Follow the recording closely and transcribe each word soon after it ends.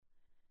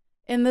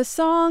In the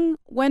song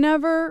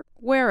Whenever,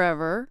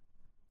 Wherever,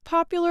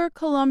 popular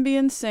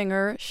Colombian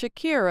singer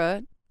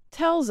Shakira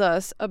tells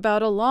us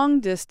about a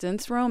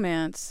long-distance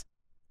romance.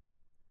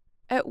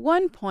 At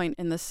one point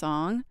in the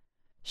song,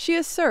 she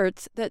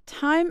asserts that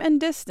time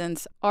and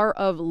distance are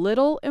of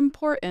little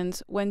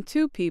importance when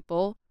two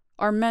people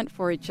are meant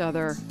for each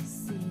other.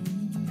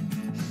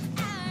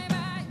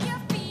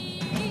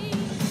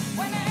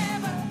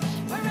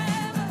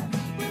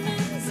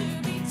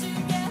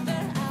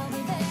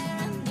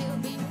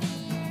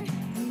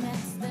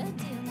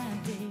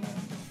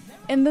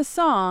 In the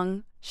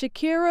song,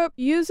 Shakira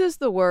uses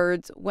the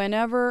words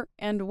whenever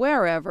and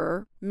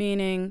wherever,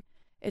 meaning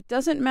it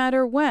doesn't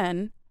matter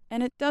when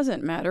and it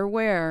doesn't matter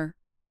where.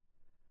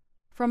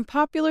 From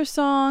popular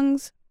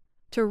songs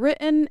to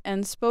written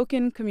and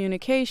spoken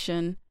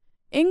communication,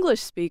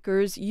 English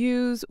speakers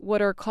use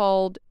what are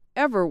called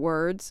ever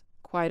words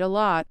quite a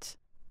lot.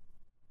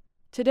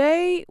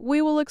 Today,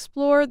 we will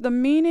explore the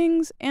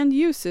meanings and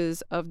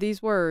uses of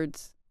these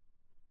words.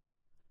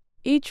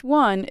 Each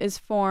one is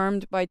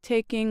formed by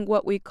taking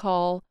what we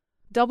call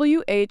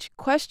WH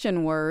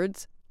question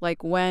words,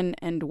 like when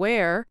and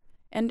where,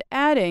 and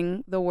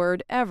adding the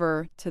word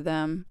ever to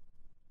them.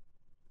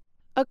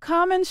 A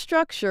common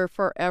structure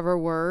for ever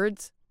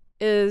words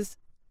is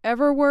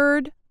ever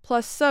word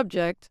plus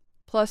subject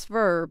plus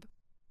verb.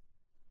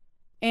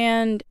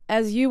 And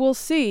as you will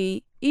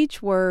see,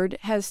 each word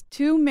has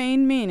two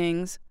main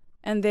meanings,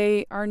 and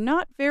they are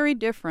not very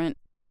different.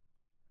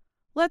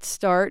 Let's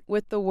start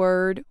with the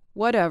word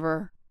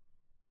whatever.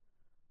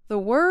 The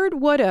word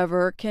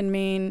whatever can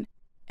mean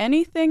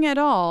anything at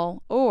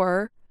all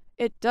or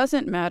it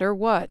doesn't matter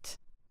what.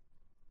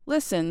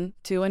 Listen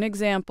to an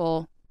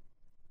example.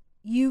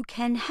 You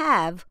can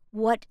have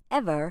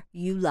whatever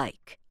you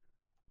like.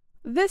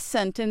 This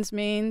sentence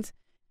means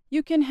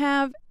you can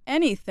have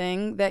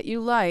anything that you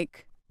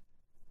like.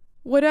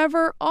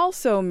 Whatever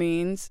also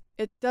means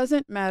it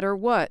doesn't matter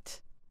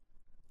what.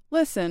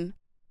 Listen.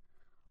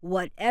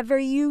 Whatever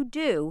you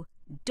do,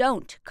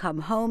 don't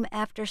come home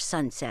after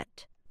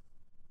sunset.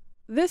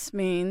 This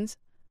means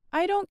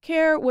I don't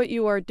care what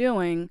you are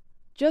doing,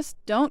 just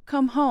don't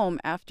come home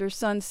after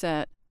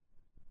sunset.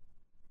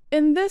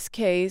 In this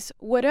case,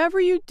 whatever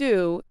you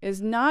do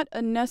is not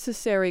a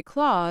necessary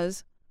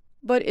clause,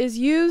 but is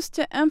used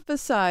to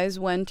emphasize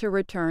when to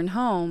return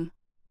home.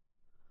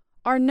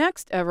 Our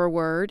next ever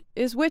word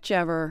is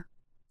whichever.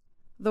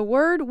 The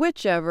word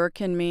whichever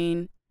can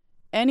mean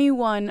any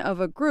one of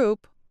a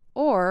group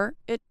or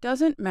it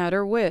doesn't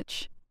matter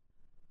which.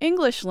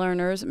 English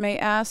learners may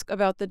ask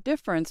about the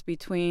difference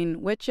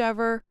between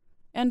whichever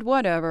and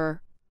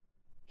whatever.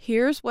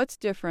 Here's what's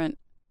different.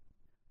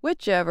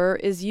 Whichever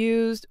is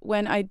used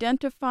when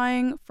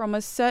identifying from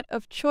a set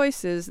of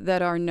choices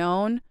that are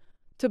known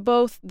to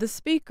both the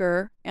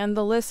speaker and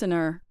the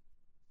listener.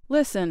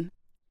 Listen.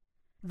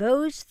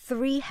 Those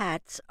 3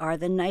 hats are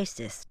the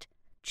nicest.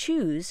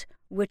 Choose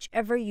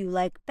whichever you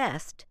like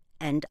best,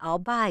 and I'll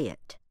buy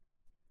it.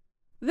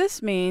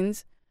 This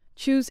means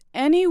choose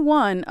any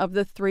one of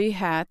the 3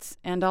 hats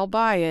and I'll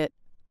buy it.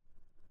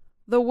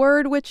 The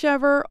word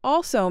whichever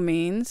also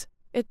means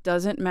it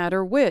doesn't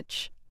matter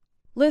which.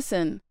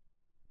 Listen.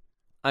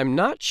 I'm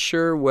not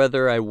sure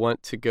whether I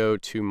want to go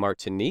to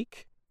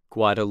Martinique,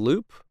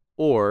 Guadeloupe,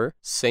 or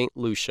St.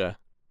 Lucia.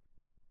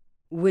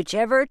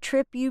 Whichever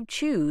trip you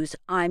choose,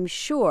 I'm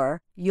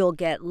sure you'll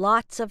get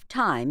lots of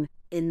time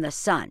in the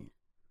sun.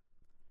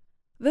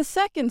 The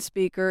second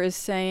speaker is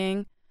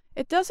saying,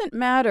 it doesn't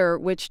matter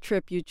which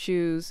trip you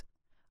choose.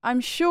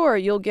 I'm sure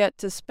you'll get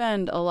to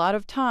spend a lot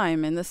of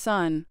time in the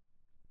sun.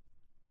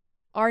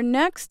 Our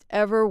next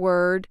ever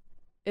word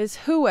is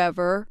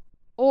whoever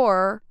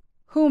or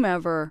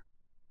whomever.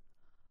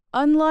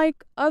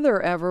 Unlike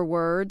other ever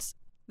words,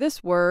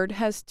 this word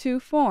has 2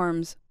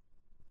 forms.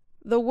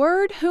 The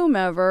word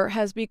whomever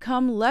has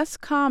become less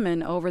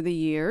common over the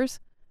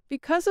years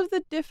because of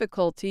the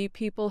difficulty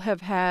people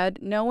have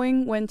had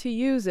knowing when to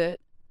use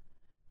it.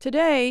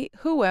 Today,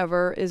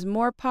 whoever is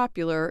more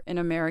popular in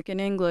American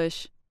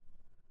English.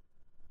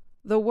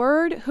 The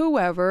word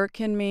whoever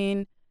can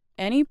mean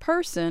any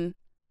person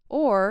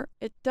or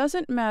it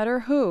doesn't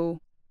matter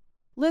who.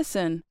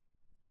 Listen.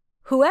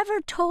 Whoever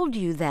told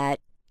you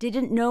that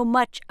didn't know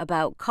much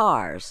about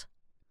cars.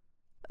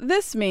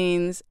 This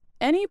means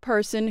any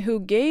person who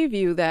gave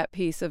you that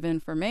piece of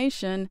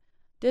information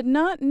did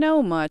not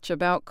know much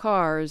about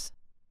cars.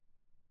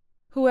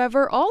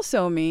 Whoever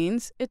also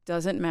means it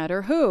doesn't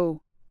matter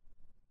who.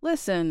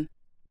 Listen.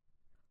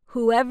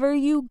 Whoever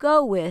you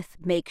go with,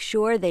 make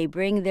sure they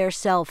bring their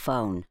cell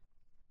phone.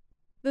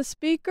 The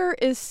speaker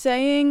is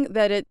saying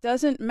that it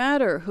doesn't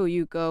matter who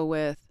you go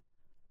with.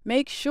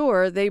 Make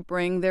sure they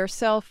bring their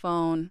cell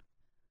phone.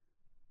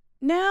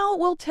 Now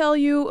we'll tell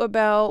you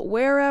about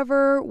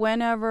wherever,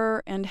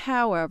 whenever, and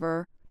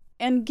however,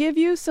 and give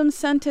you some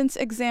sentence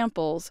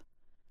examples.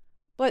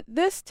 But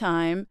this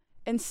time,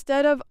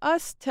 instead of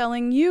us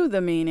telling you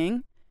the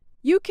meaning,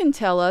 you can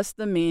tell us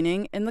the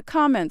meaning in the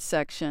comments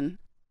section.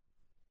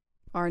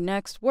 Our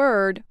next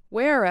word,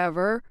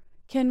 wherever,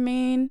 can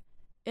mean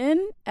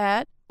in,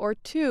 at, or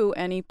to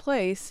any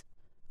place,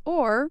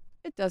 or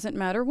it doesn't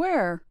matter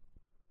where.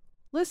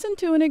 Listen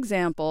to an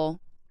example.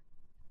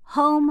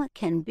 Home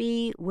can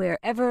be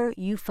wherever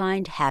you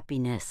find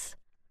happiness.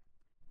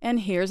 And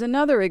here's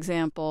another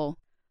example.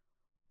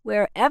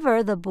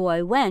 Wherever the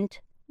boy went,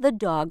 the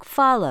dog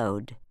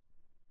followed.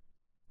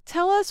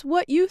 Tell us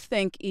what you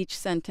think each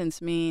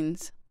sentence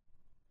means.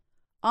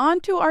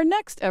 On to our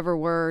next ever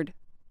word,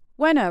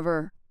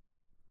 whenever.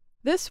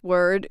 This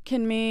word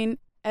can mean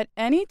at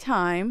any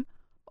time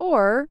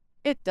or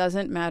it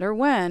doesn't matter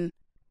when.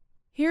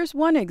 Here's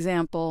one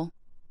example.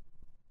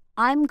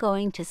 I'm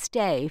going to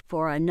stay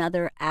for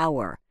another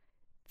hour.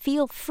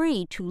 Feel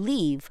free to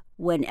leave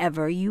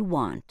whenever you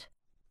want.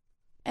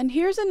 And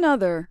here's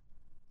another.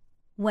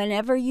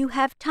 Whenever you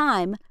have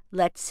time,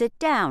 let's sit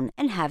down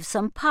and have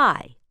some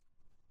pie.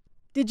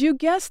 Did you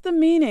guess the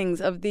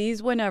meanings of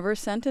these whenever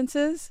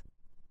sentences?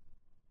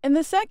 In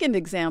the second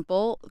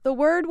example, the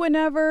word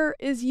whenever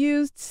is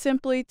used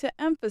simply to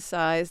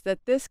emphasize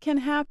that this can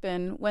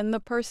happen when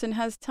the person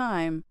has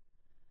time.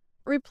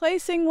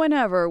 Replacing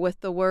whenever with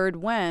the word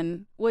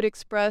when would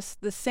express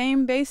the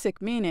same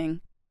basic meaning.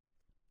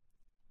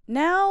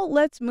 Now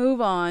let's move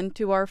on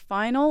to our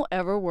final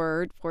ever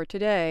word for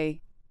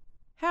today,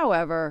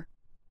 however.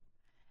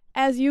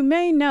 As you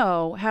may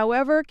know,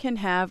 however can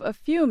have a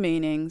few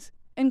meanings,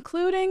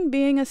 including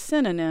being a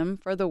synonym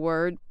for the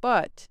word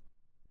but.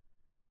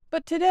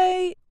 But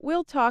today,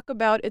 we'll talk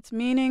about its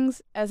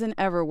meanings as an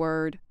ever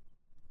word.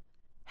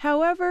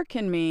 However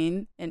can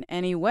mean in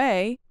any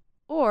way,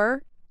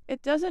 or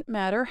it doesn't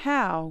matter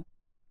how.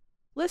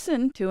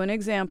 Listen to an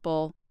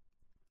example.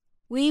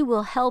 We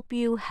will help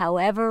you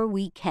however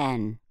we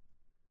can.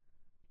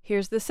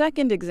 Here's the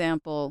second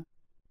example.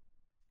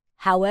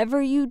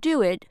 However you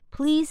do it,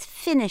 please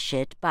finish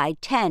it by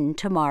 10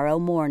 tomorrow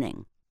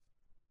morning.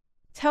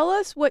 Tell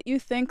us what you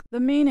think the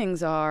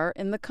meanings are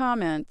in the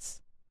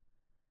comments.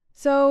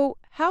 So,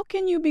 how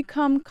can you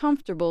become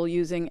comfortable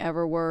using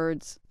ever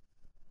words?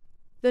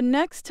 The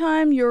next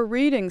time you're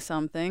reading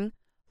something,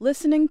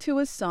 listening to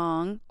a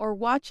song, or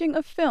watching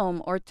a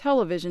film or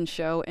television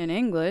show in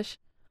English,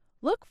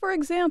 look for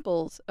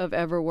examples of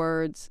ever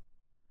words.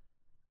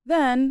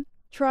 Then,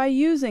 try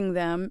using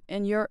them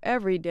in your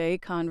everyday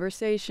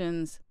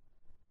conversations.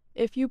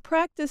 If you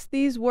practice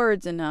these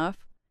words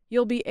enough,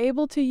 you'll be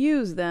able to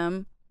use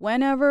them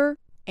whenever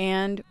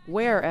and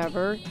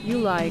wherever you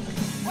like.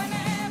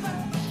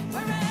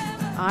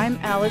 I'm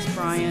Alice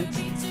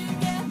Bryant.